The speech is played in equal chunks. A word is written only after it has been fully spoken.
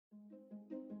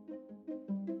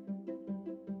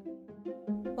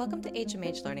Welcome to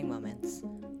HMH Learning Moments.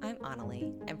 I'm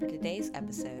Annalie, and for today's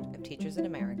episode of Teachers in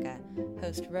America,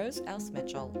 host Rose Else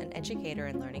Mitchell, an educator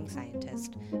and learning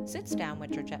scientist, sits down with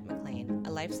Georgette McLean,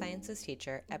 a life sciences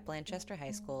teacher at Blanchester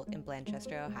High School in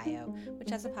Blanchester, Ohio,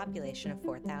 which has a population of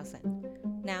 4,000.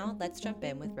 Now, let's jump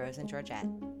in with Rose and Georgette.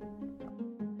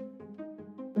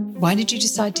 Why did you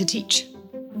decide to teach?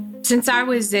 Since I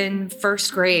was in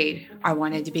first grade, I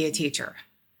wanted to be a teacher.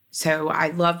 So I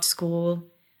loved school.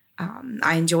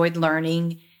 I enjoyed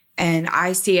learning, and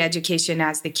I see education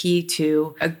as the key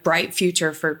to a bright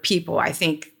future for people. I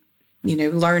think,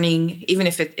 learning, even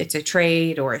if it's a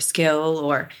trade or a skill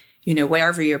or,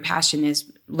 wherever your passion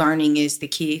is, learning is the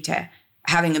key to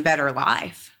having a better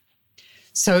life.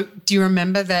 So do you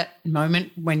remember that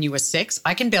moment when you were 6?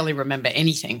 I can barely remember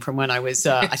anything from when I was,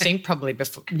 I think probably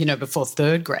before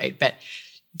third grade, but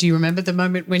do you remember the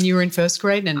moment when you were in first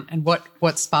grade and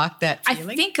what sparked that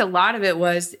feeling? I think a lot of it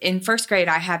was in first grade,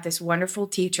 I had this wonderful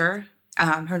teacher.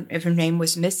 Her name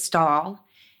was Miss Stahl,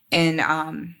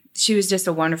 and she was just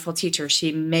a wonderful teacher.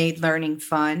 She made learning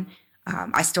fun.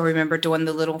 I still remember doing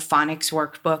the little phonics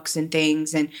workbooks and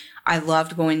things, and I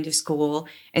loved going to school.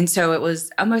 And so it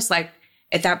was almost like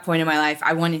at that point in my life,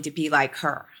 I wanted to be like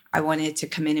her. I wanted to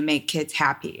come in and make kids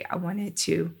happy. I wanted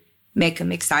to make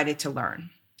them excited to learn.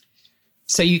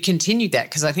 So you continued that,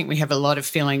 because I think we have a lot of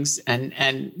feelings and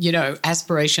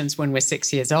aspirations when we're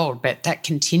 6 years old, but that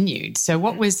continued. So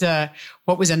what was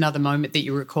another moment that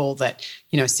you recall that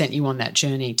sent you on that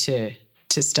journey to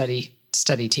study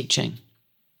teaching?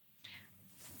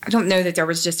 I don't know that there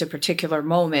was just a particular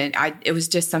moment. It was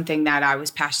just something that I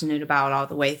was passionate about all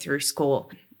the way through school.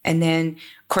 And then,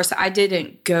 of course, I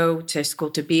didn't go to school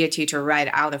to be a teacher right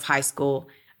out of high school.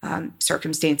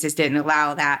 Circumstances didn't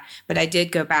allow that, but I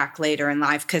did go back later in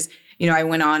life because, I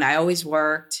went on, I always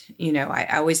worked, I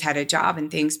always had a job and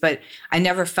things, but I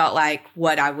never felt like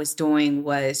what I was doing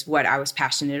was what I was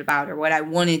passionate about or what I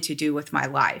wanted to do with my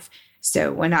life.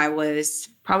 So when I was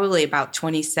probably about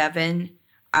 27,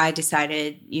 I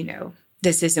decided,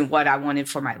 this isn't what I wanted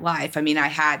for my life. I mean, I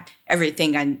had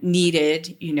everything I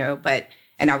needed,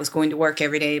 and I was going to work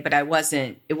every day, but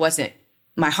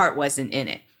my heart wasn't in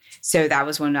it. So that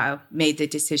was when I made the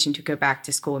decision to go back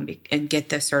to school and get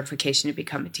the certification to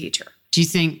become a teacher. Do you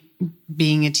think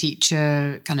being a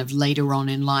teacher kind of later on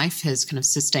in life has kind of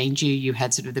sustained you? You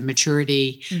had sort of the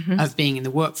maturity of being in the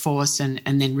workforce and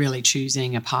then really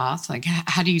choosing a path. Like,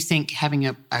 how do you think having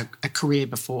a career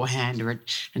beforehand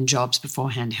and jobs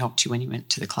beforehand helped you when you went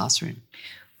to the classroom?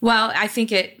 Well, I think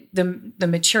the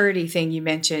maturity thing you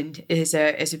mentioned is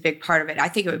a big part of it. I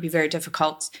think it would be very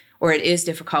difficult, or it is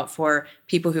difficult for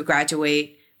people who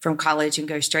graduate from college and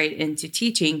go straight into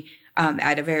teaching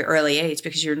at a very early age,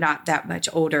 because you're not that much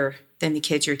older than the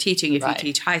kids you're teaching if you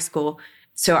teach high school.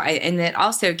 So and it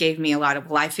also gave me a lot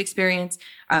of life experience.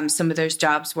 Some of those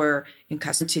jobs were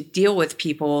accustomed to deal with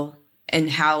people and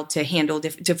how to handle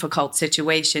difficult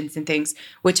situations and things,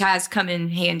 which has come in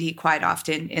handy quite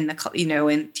often in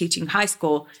in teaching high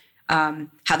school,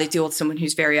 how they deal with someone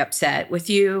who's very upset with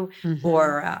you,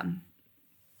 or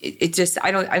it just,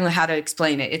 I don't know how to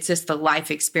explain it. It's just the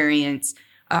life experience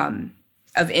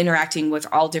of interacting with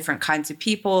all different kinds of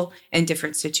people and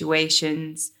different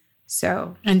situations.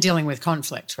 So, and dealing with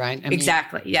conflict, right?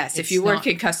 Exactly. Yes. If you work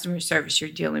in customer service, you're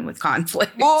dealing with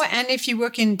conflict. Well, and if you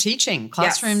work in teaching,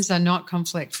 classrooms are not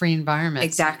conflict-free environments.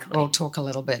 Exactly. We'll talk a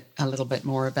little bit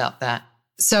more about that.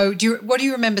 So what do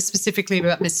you remember specifically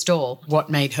about Miss Stahl? What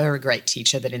made her a great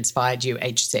teacher that inspired you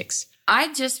age 6?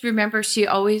 I just remember she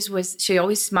always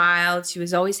smiled. She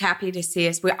was always happy to see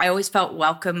us. I always felt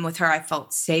welcome with her. I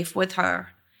felt safe with her.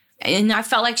 And I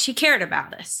felt like she cared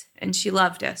about us and she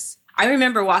loved us. I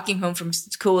remember walking home from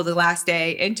school the last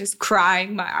day and just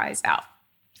crying my eyes out.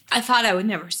 I thought I would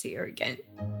never see her again.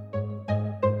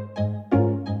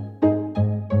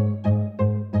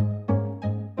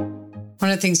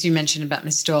 One of the things you mentioned about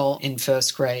Miss Stahl in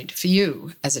first grade for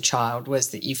you as a child was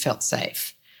that you felt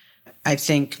safe. I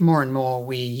think more and more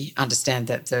we understand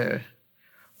that the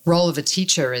role of a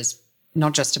teacher is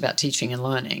not just about teaching and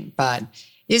learning, but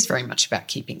is very much about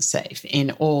keeping safe in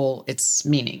all its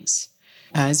meanings.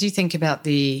 As you think about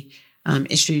the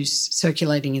issues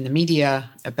circulating in the media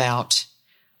about,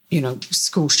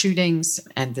 school shootings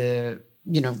and in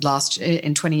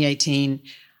 2018,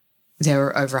 there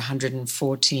were over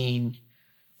 114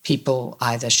 people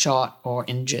either shot or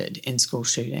injured in school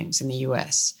shootings in the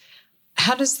US.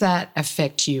 How does that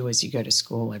affect you as you go to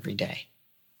school every day?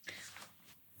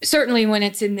 Certainly when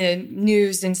it's in the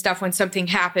news and stuff, when something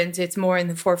happens, it's more in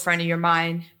the forefront of your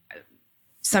mind.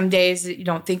 Some days you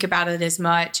don't think about it as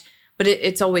much, but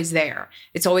it's always there.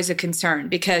 It's always a concern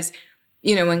because,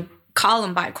 when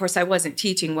Columbine, of course, I wasn't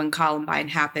teaching when Columbine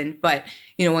happened, but,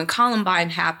 you know, when Columbine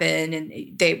happened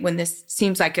and when this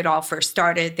seems like it all first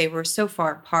started, they were so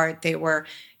far apart. They were,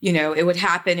 you know, it would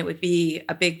happen, it would be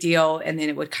a big deal, and then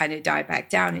it would kind of die back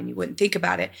down and you wouldn't think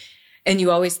about it. And you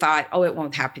always thought, oh, it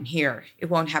won't happen here. It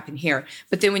won't happen here.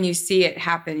 But then when you see it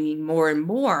happening more and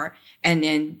more, and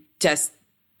in just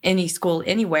any school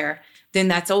anywhere, then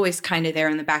that's always kind of there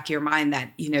in the back of your mind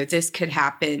that, you know, this could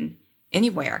happen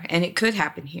anywhere and it could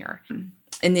happen here.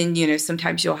 And then, you know,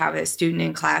 sometimes you'll have a student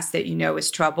in class that you know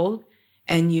is troubled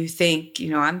and you think, you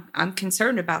know, I'm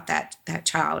concerned about that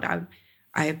child.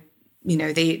 You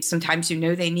know, sometimes, you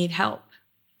know, they need help.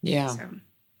 Yeah. So.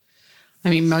 I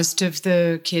mean, most of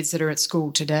the kids that are at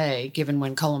school today, given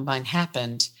when Columbine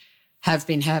happened, have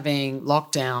been having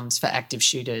lockdowns for active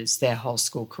shooters their whole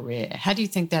school career. How do you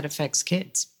think that affects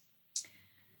kids?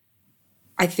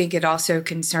 I think it also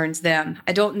concerns them.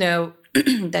 I don't know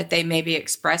that they maybe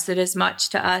express it as much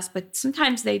to us, but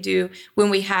sometimes they do. When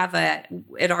we have at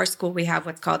our school, we have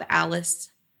what's called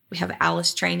ALICE. We have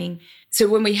ALICE training. So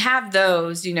when we have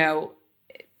those, you know,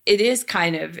 it is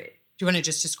kind of... Do you want to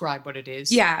just describe what it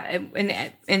is? Yeah.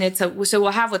 And it's so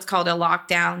we'll have what's called a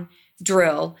lockdown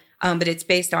drill, but it's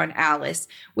based on ALICE,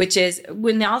 which is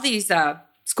when all these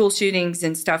school shootings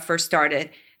and stuff first started,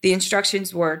 the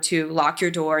instructions were to lock your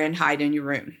door and hide in your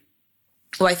room.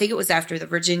 Well, I think it was after the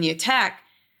Virginia Tech,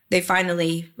 they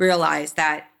finally realized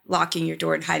that locking your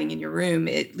door and hiding in your room,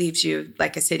 it leaves you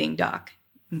like a sitting duck.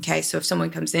 Okay, so if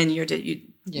someone comes in,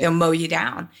 they'll mow you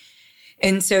down.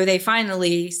 And so they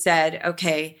finally said,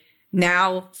 okay,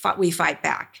 now we fight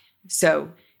back.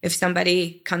 So if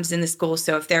somebody comes in the school,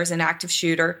 so if there's an active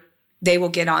shooter, they will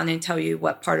get on and tell you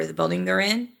what part of the building they're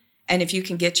in. And if you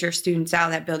can get your students out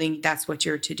of that building, that's what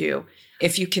you're to do.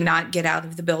 If you cannot get out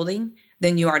of the building,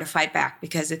 then you are to fight back,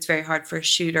 because it's very hard for a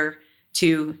shooter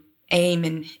to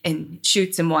aim and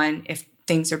shoot someone if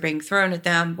things are being thrown at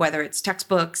them, whether it's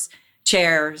textbooks,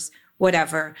 chairs,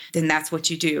 whatever. Then that's what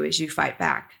you do, is you fight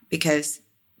back, because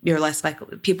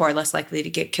people are less likely to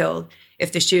get killed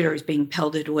if the shooter is being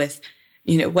pelted with,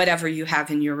 you know, whatever you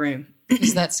have in your room.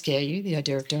 Does that scare you, the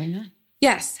idea of doing that?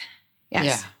 Yes.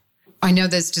 Yeah. I know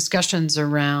there's discussions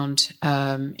around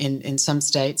in some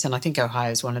states, and I think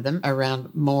Ohio is one of them,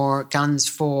 around more guns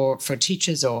for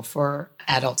teachers or for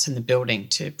adults in the building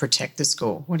to protect the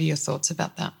school. What are your thoughts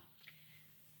about that?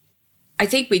 I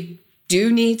think we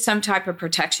do need some type of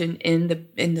protection in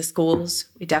the schools.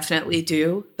 We definitely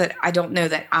do, but I don't know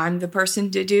that I'm the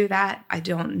person to do that. I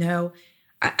don't know.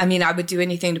 I mean, I would do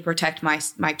anything to protect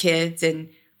my kids and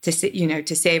to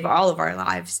save all of our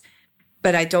lives.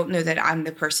 But I don't know that I'm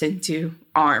the person to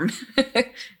arm.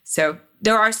 So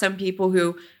there are some people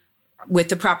who, with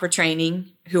the proper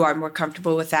training, who are more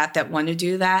comfortable with that want to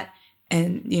do that.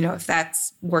 And, you know, if that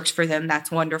works for them, that's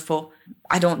wonderful.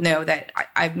 I don't know that.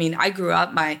 I mean, I grew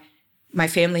up, my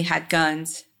family had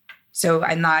guns, so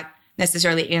I'm not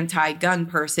necessarily anti-gun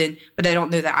person, but I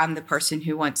don't know that I'm the person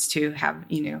who wants to have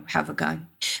a gun.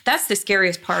 That's the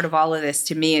scariest part of all of this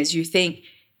to me, is you think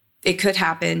it could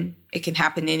happen. It can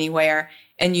happen anywhere.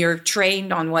 And you're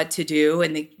trained on what to do.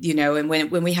 And, and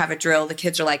when we have a drill, the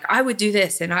kids are like, I would do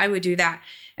this and I would do that.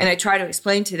 And I try to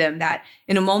explain to them that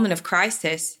in a moment of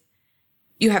crisis,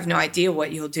 you have no idea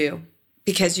what you'll do,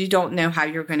 because you don't know how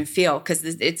you're going to feel, because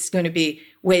it's going to be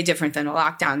way different than a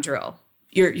lockdown drill.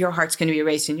 Your heart's going to be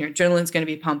racing, your adrenaline's going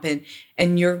to be pumping,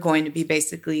 and you're going to be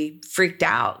basically freaked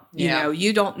out.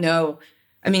 You don't know.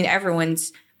 I mean,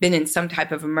 everyone's been in some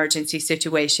type of emergency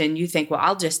situation. You think, well,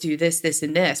 I'll just do this, this,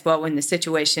 and this. Well, when the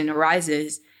situation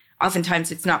arises,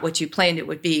 oftentimes it's not what you planned it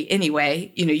would be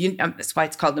anyway. That's why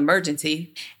it's called an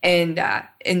emergency. And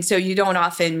so you don't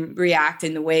often react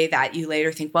in the way that you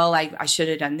later think, well, I should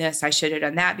have done this, I should have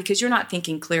done that, because you're not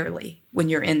thinking clearly when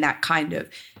you're in that kind of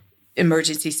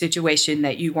emergency situation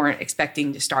that you weren't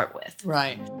expecting to start with.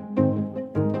 Right.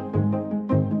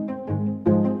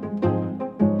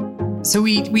 So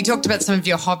we talked about some of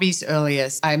your hobbies earlier.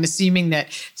 I'm assuming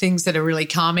that things that are really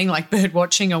calming, like bird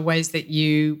watching, are ways that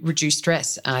you reduce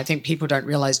stress. And I think people don't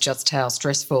realize just how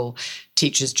stressful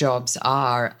teachers' jobs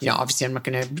are. Obviously, I'm not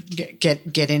going to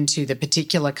get into the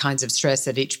particular kinds of stress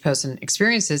that each person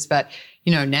experiences, but,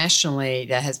 nationally,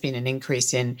 there has been an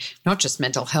increase in not just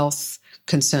mental health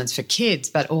concerns for kids,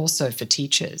 but also for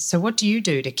teachers. So what do you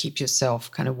do to keep yourself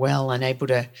kind of well and able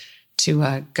to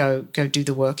go do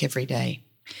the work every day?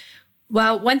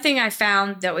 Well, one thing I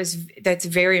found that's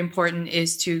very important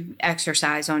is to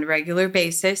exercise on a regular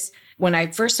basis. When I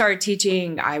first started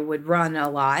teaching, I would run a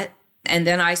lot. And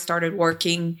then I started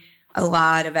working a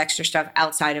lot of extra stuff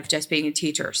outside of just being a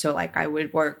teacher. So like I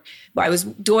was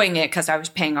doing it because I was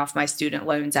paying off my student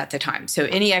loans at the time. So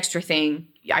any extra thing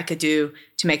I could do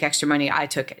to make extra money, I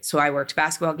took it. So I worked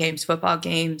basketball games, football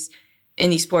games,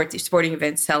 any sporting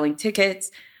events, selling tickets.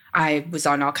 I was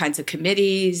on all kinds of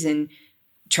committees and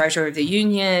treasurer of the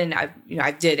union.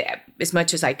 I did as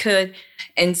much as I could.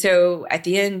 And so at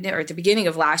the end or at the beginning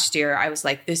of last year, I was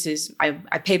like,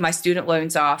 I paid my student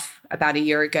loans off about a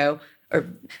year ago.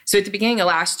 So at the beginning of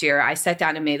last year, I sat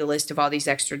down and made a list of all these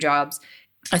extra jobs.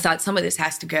 I thought some of this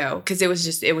has to go because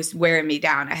it was wearing me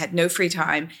down. I had no free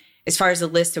time. As far as a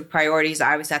list of priorities,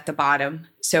 I was at the bottom.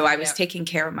 So I was taking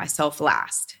care of myself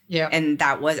last. Yeah. And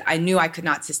I knew I could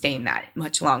not sustain that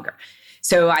much longer.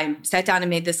 So I sat down and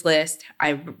made this list.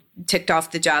 I ticked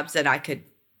off the jobs that I could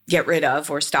get rid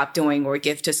of or stop doing or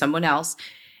give to someone else.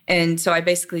 And so I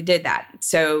basically did that.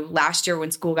 So last year when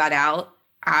school got out,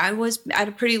 I was at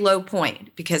a pretty low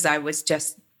point because I was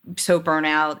just so burnt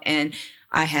out and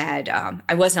I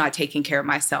was not taking care of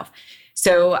myself.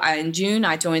 So in June,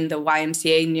 I joined the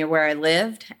YMCA near where I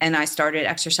lived, and I started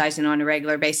exercising on a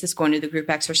regular basis, going to the group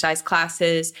exercise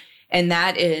classes. And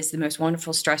that is the most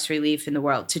wonderful stress relief in the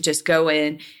world to just go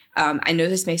in. I know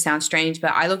this may sound strange,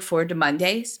 but I look forward to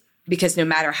Mondays because no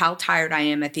matter how tired I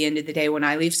am at the end of the day, when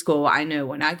I leave school, I know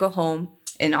when I go home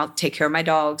and I'll take care of my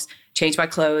dogs, change my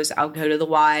clothes, I'll go to the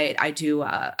Y. I do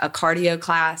a cardio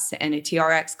class and a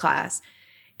TRX class.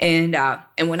 And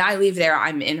when I leave there,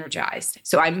 I'm energized.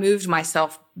 So I moved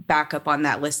myself back up on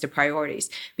that list of priorities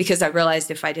because I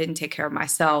realized if I didn't take care of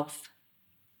myself,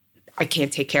 I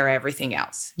can't take care of everything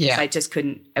else. Yeah. I just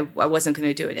couldn't, I wasn't going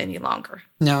to do it any longer.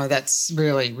 No, that's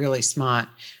really, really smart.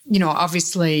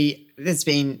 Obviously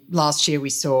last year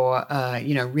we saw,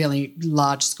 really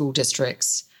large school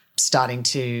districts starting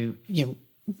to,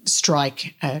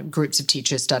 strike, groups of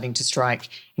teachers starting to strike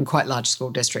in quite large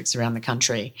school districts around the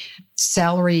country.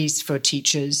 Salaries for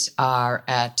teachers are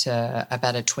at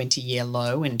about a 20-year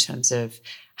low in terms of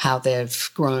how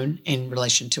they've grown in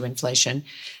relation to inflation.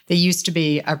 There used to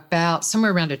be about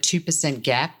somewhere around a 2%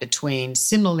 gap between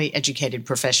similarly educated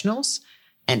professionals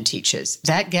and teachers.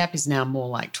 That gap is now more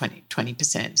like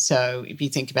 20%. So if you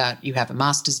think about you have a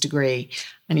master's degree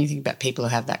and you think about people who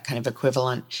have that kind of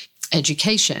equivalent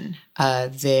education,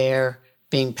 they're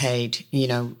being paid,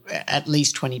 at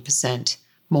least 20%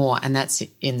 more, and that's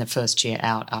in the first year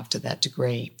out after that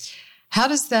degree. How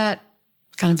does that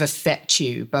kind of affect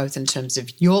you, both in terms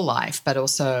of your life, but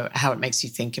also how it makes you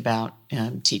think about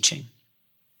teaching?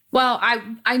 Well,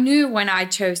 I knew when I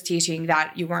chose teaching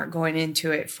that you weren't going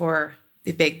into it for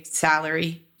the big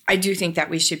salary. I do think that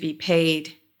we should be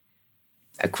paid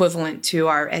equivalent to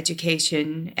our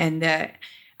education, and that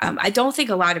I don't think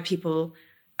a lot of people.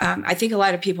 I think a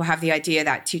lot of people have the idea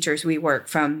that teachers, we work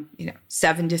from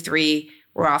 7 to 3.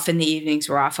 We're off in the evenings,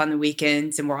 we're off on the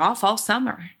weekends, and we're off all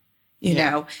summer.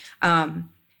 I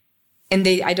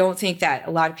don't think that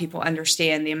a lot of people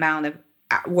understand the amount of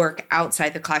work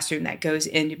outside the classroom that goes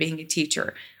into being a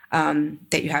teacher.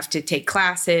 That you have to take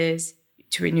classes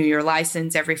to renew your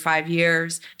license every 5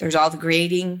 years. There's all the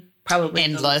grading. Probably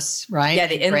endless, right? Yeah,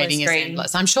 the endless grading is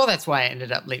endless. I'm sure that's why I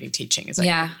ended up leaving teaching.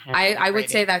 I would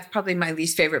say that's probably my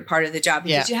least favorite part of the job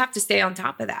because you have to stay on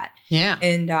top of that. Yeah.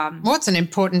 And it's an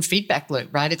important feedback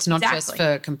loop, right? It's not just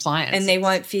for compliance. And they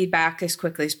want feedback as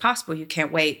quickly as possible. You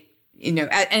can't wait,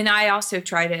 And I also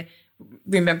try to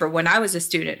remember when I was a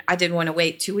student, I didn't want to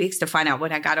wait 2 weeks to find out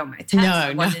what I got on my test.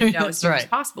 I wanted to know as soon as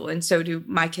possible. And so do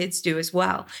my kids do as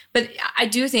well. But I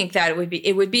do think that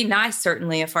it would be nice,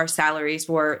 certainly, if our salaries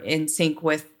were in sync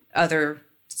with other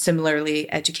similarly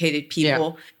educated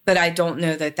people. Yeah. But I don't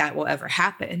know that will ever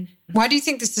happen. Why do you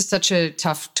think this is such a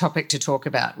tough topic to talk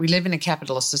about? We live in a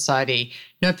capitalist society.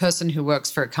 No person who works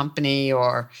for a company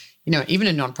or, even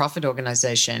a nonprofit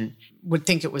organization would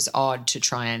think it was odd to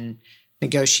try and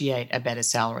negotiate a better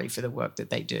salary for the work that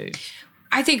they do.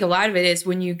 I think a lot of it is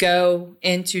when you go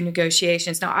into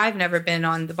negotiations. Now, I've never been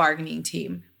on the bargaining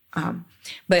team,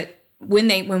 but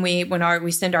when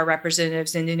we send our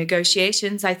representatives into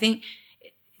negotiations, I think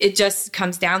it just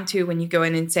comes down to when you go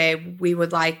in and say we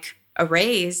would like a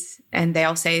raise, and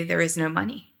they'll say there is no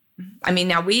money. I mean,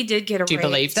 now we did get a raise. Do you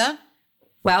believe that?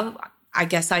 Well, I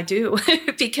guess I do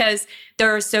because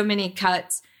there are so many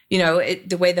cuts.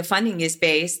 The way the funding is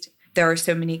based. There are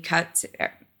so many cuts,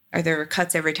 or there are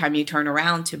cuts every time you turn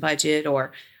around to budget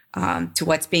or to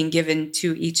what's being given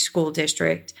to each school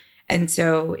district. And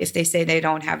so if they say they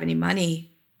don't have any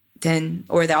money, then,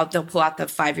 or they'll pull out the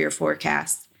 5-year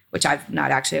forecast, which I've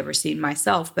not actually ever seen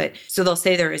myself. But so they'll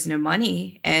say there is no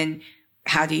money. And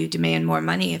how do you demand more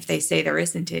money if they say there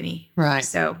isn't any? Right.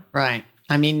 So, right.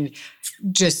 I mean,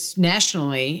 just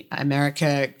nationally,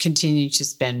 America continues to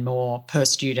spend more per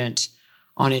student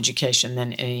on education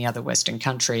than any other Western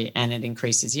country, and it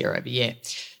increases year over year.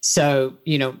 So,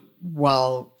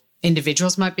 while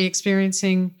individuals might be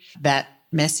experiencing that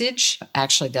message,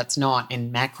 actually that's not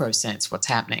in macro sense what's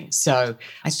happening. So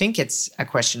I think it's a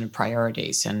question of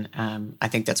priorities, and I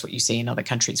think that's what you see in other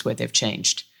countries where they've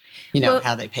changed,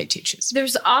 how they pay teachers.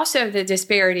 There's also the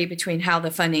disparity between how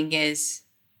the funding is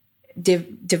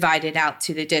divided out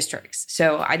to the districts.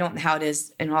 So I don't know how it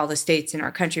is in all the states in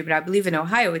our country, but I believe in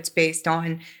Ohio it's based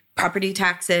on property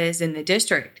taxes in the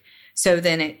district. So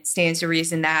then it stands to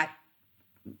reason that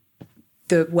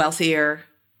the wealthier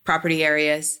property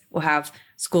areas will have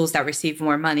schools that receive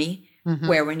more money,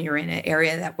 where when you're in an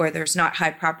area where there's not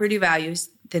high property values,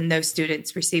 then those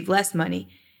students receive less money.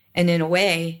 And in a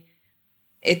way,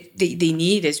 the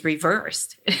need is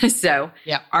reversed. So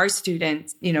our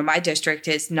students, my district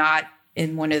is not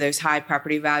in one of those high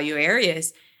property value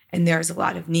areas, and there's a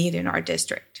lot of need in our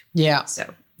district. Yeah.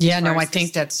 So I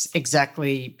think that's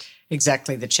exactly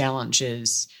the challenge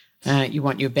is you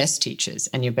want your best teachers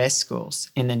and your best schools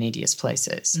in the neediest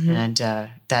places. And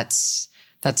that's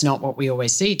not what we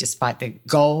always see, despite the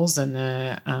goals and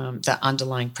the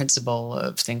underlying principle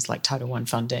of things like Title I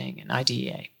funding and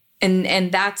IDEA.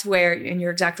 And that's where, and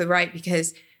you're exactly right,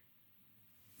 because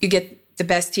you get the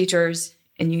best teachers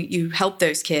and you help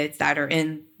those kids that are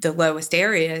in the lowest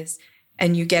areas,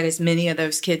 and you get as many of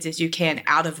those kids as you can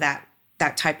out of that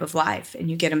type of life, and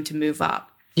you get them to move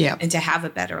up and to have a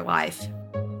better life.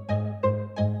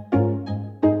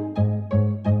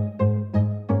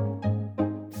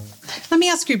 Let me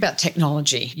ask you about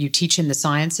technology. You teach in the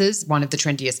sciences, one of the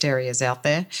trendiest areas out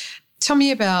there. Tell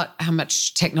me about how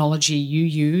much technology you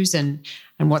use and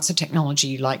what's the technology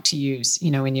you like to use,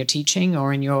 in your teaching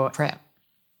or in your prep?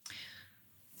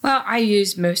 Well, I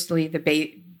use mostly the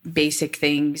basic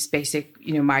things,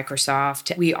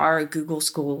 Microsoft. We are a Google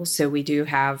school, so we do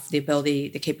have the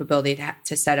capability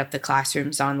to set up the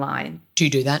classrooms online. Do you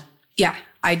do that? Yeah,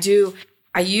 I do.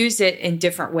 I use it in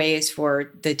different ways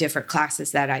for the different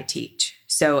classes that I teach.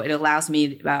 So it allows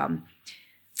me,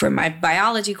 for my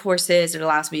biology courses, it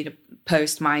allows me to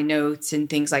post my notes and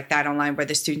things like that online where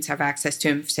the students have access to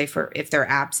them, say if they're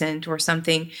absent or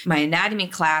something. My anatomy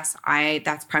class,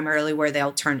 that's primarily where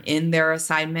they'll turn in their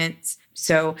assignments.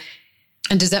 So,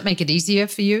 and does that make it easier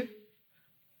for you?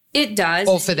 It does.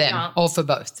 Or for them, or for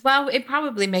both? Well, it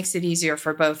probably makes it easier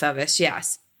for both of us,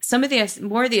 yes. Some of the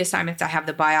assignments I have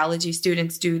the biology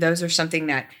students do, those are something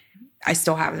that I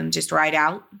still have them just write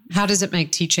out. How does it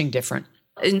make teaching different?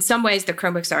 In some ways, the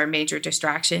Chromebooks are a major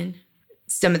distraction.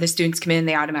 Some of the students come in,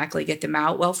 they automatically get them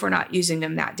out. Well, if we're not using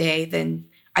them that day, then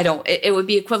it would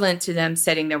be equivalent to them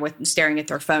sitting there staring at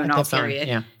their phone all period.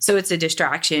 Yeah. So it's a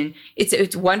distraction.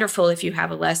 It's wonderful if you have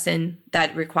a lesson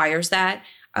that requires that.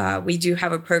 We do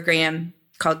have a program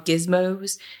called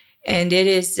Gizmos, and it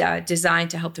is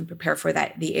designed to help them prepare for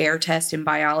the AIR test in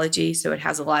biology. So it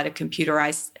has a lot of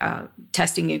computerized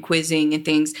testing and quizzing and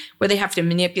things where they have to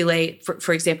manipulate,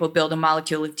 for example, build a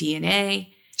molecule of DNA.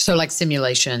 So like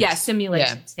simulations. Yeah,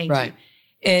 simulations. Yeah, thank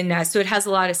you. And so it has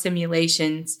a lot of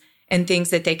simulations and things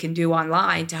that they can do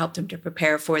online to help them to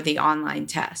prepare for the online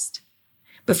test.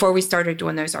 Before we started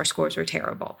doing those, our scores were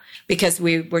terrible because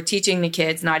we were teaching the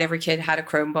kids. Not every kid had a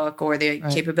Chromebook or the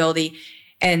capability.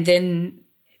 And then,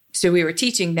 so we were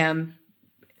teaching them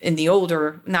in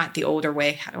not the older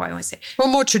way. How do I want to say? Well,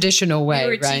 more traditional way,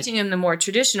 we were teaching them the more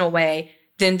traditional way.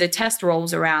 Then the test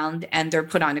rolls around and they're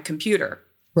put on a computer.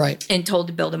 Right. And told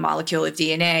to build a molecule of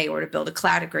DNA or to build a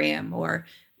cladogram or,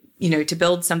 to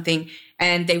build something.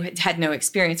 And they had no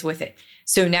experience with it.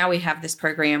 So now we have this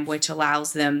program which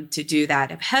allows them to do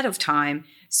that ahead of time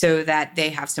so that they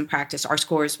have some practice. Our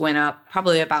scores went up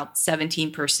probably about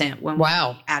 17% when we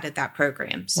added that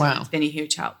program. So it's been a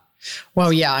huge help.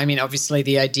 Well, yeah, I mean, obviously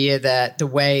the idea that the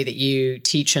way that you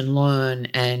teach and learn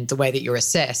and the way that you're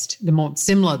assessed, the more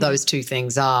similar those two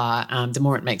things are, the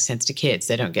more it makes sense to kids.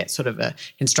 They don't get sort of a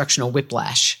instructional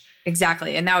whiplash.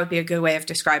 Exactly. And that would be a good way of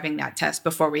describing that test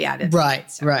before we added it.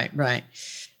 Right.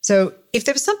 So if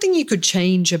there was something you could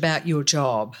change about your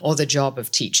job or the job of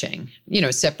teaching,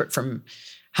 separate from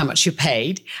how much you're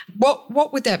paid,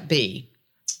 what would that be?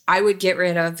 I would get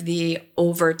rid of the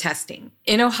over-testing.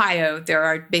 In Ohio, there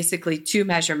are basically two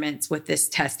measurements with this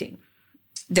testing.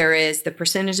 There is the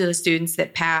percentage of the students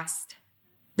that passed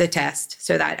the test,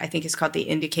 so that I think is called the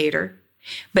indicator.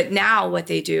 But now what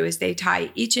they do is they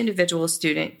tie each individual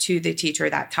student to the teacher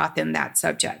that taught them that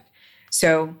subject.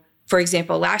 So, for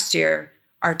example, last year,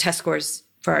 our test scores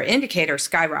for our indicator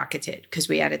skyrocketed because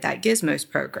we added that Gizmos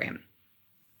program.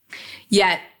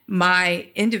 Yet, my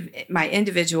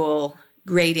individual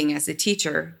grading as a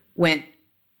teacher went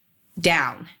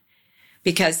down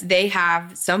because they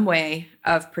have some way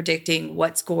of predicting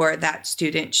what score that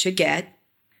student should get.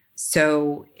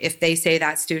 So if they say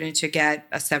that student should get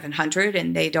a 700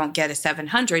 and they don't get a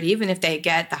 700, even if they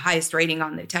get the highest rating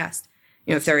on the test,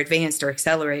 if they're advanced or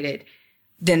accelerated,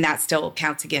 then that still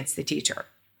counts against the teacher.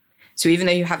 So even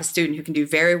though you have a student who can do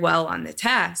very well on the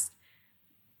test,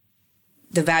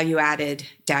 the value-added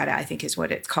data, I think is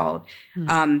what it's called,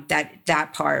 that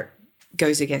part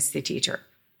goes against the teacher.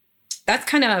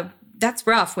 That's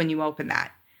rough when you open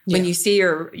that. Yeah. When you see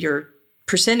your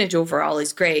percentage overall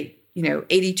is great,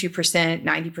 82%,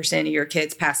 90% of your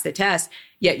kids pass the test,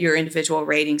 yet your individual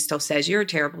rating still says you're a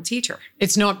terrible teacher.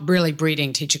 It's not really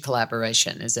breeding teacher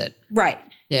collaboration, is it? Right.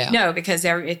 Yeah. No, because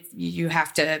you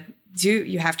have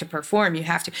to perform,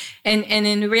 and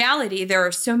in reality, there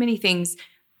are so many things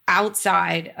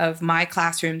outside of my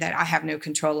classroom that I have no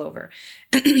control over.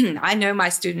 I know my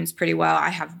students pretty well.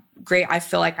 I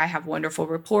feel like I have wonderful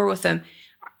rapport with them.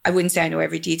 I wouldn't say I know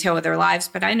every detail of their lives,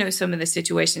 but I know some of the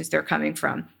situations they're coming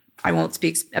from. I won't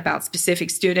speak about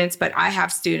specific students, but I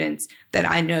have students that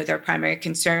I know their primary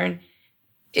concern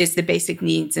is the basic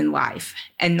needs in life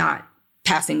and not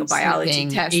passing a biology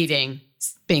test. Eating,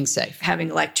 being safe.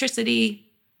 Having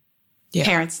electricity,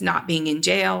 parents not being in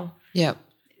jail. Yeah.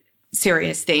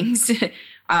 Serious things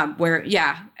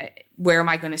where am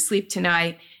I going to sleep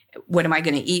tonight? What am I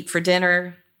going to eat for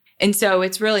dinner? And so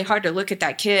it's really hard to look at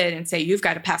that kid and say, you've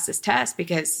got to pass this test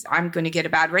because I'm going to get a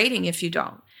bad rating if you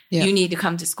don't. Yeah. You need to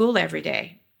come to school every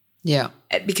day. Yeah.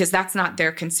 Because that's not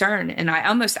their concern. And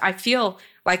I feel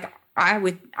like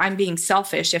I'm being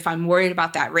selfish if I'm worried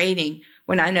about that rating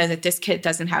when I know that this kid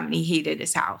doesn't have any heat at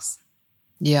his house.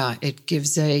 Yeah, it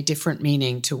gives a different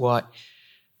meaning to what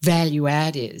value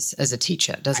add is as a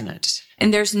teacher, doesn't it?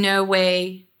 And there's no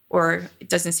way, or it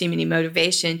doesn't seem any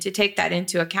motivation to take that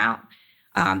into account.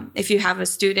 If you have a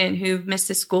student who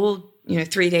misses school,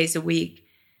 3 days a week,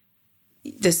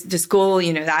 the school,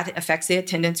 that affects the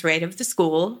attendance rate of the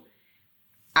school.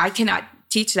 I cannot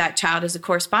teach that child as a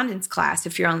correspondence class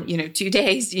if you're on, 2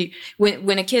 days.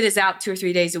 When a kid is out 2 or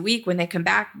 3 days a week, when they come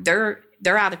back, they're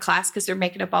out of class because they're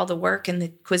making up all the work and the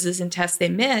quizzes and tests they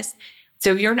missed.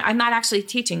 So I'm not actually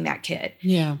teaching that kid.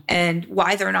 Yeah. And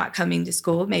why they're not coming to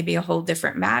school may be a whole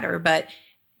different matter, but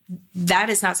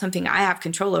that is not something I have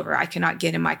control over. I cannot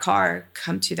get in my car,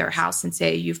 come to their house and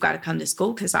say, you've got to come to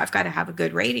school because I've got to have a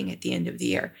good rating at the end of the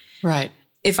year. Right.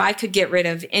 If I could get rid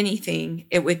of anything,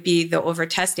 it would be the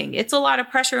over-testing. It's a lot of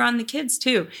pressure on the kids,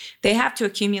 too. They have to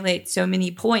accumulate so many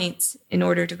points in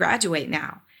order to graduate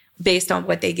now, based on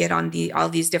what they get on all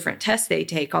these different tests they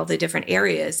take, all the different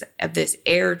areas of this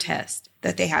AIR test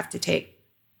that they have to take.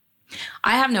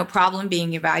 I have no problem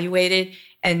being evaluated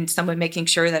and someone making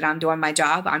sure that I'm doing my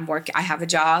job. I have a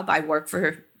job. I work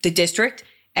for the district.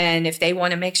 And if they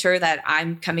want to make sure that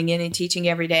I'm coming in and teaching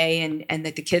every day and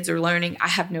that the kids are learning, I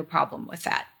have no problem with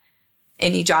that.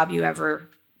 Any job you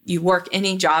work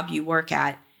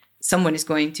at, someone is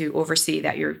going to oversee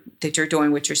that you're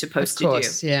doing what you're supposed to do. Of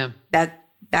course, yeah.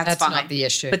 That's fine. Not the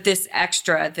issue. But this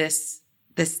extra, this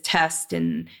test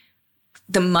and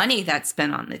the money that's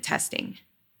spent on the testing,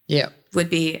 would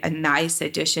be a nice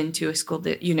addition to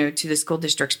to the school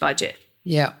district's budget.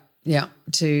 Yeah,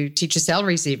 to teacher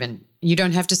salaries even. You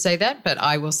don't have to say that, but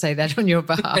I will say that on your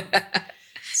behalf.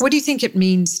 What do you think it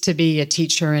means to be a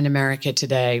teacher in America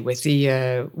today with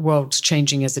the world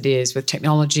changing as it is, with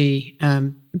technology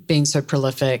being so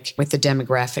prolific, with the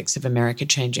demographics of America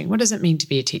changing? What does it mean to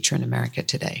be a teacher in America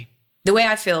today? The way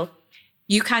I feel,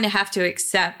 you kind of have to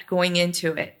accept going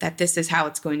into it that this is how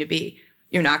it's going to be.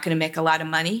 You're not going to make a lot of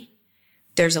money.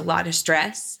 There's a lot of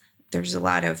stress. There's a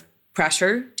lot of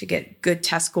pressure to get good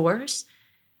test scores.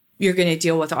 You're going to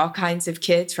deal with all kinds of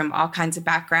kids from all kinds of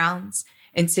backgrounds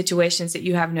and situations that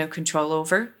you have no control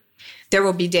over. There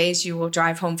will be days you will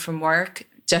drive home from work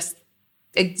just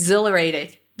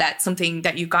exhilarated that something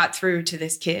that you got through to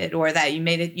this kid or that you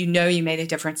made a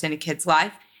difference in a kid's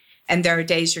life. And there are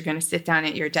days you're going to sit down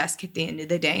at your desk at the end of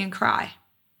the day and cry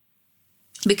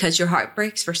because your heart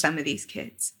breaks for some of these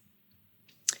kids.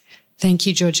 Thank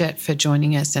you, Georgette, for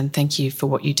joining us, and thank you for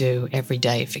what you do every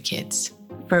day for kids.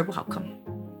 Very welcome.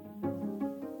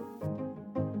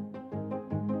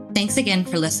 Thanks again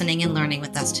for listening and learning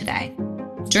with us today.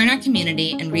 Join our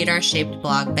community and read our Shaped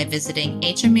blog by visiting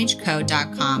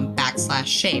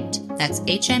hmhco.com/shaped. That's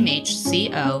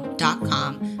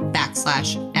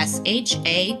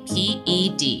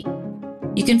hmhco.com/SHAPED.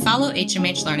 You can follow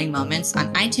HMH Learning Moments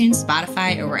on iTunes,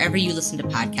 Spotify, or wherever you listen to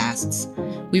podcasts.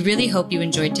 We really hope you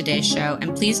enjoyed today's show,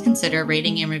 and please consider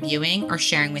rating and reviewing or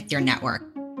sharing with your network.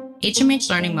 HMH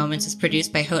Learning Moments is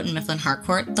produced by Houghton Mifflin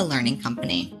Harcourt, the Learning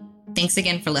Company. Thanks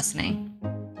again for listening.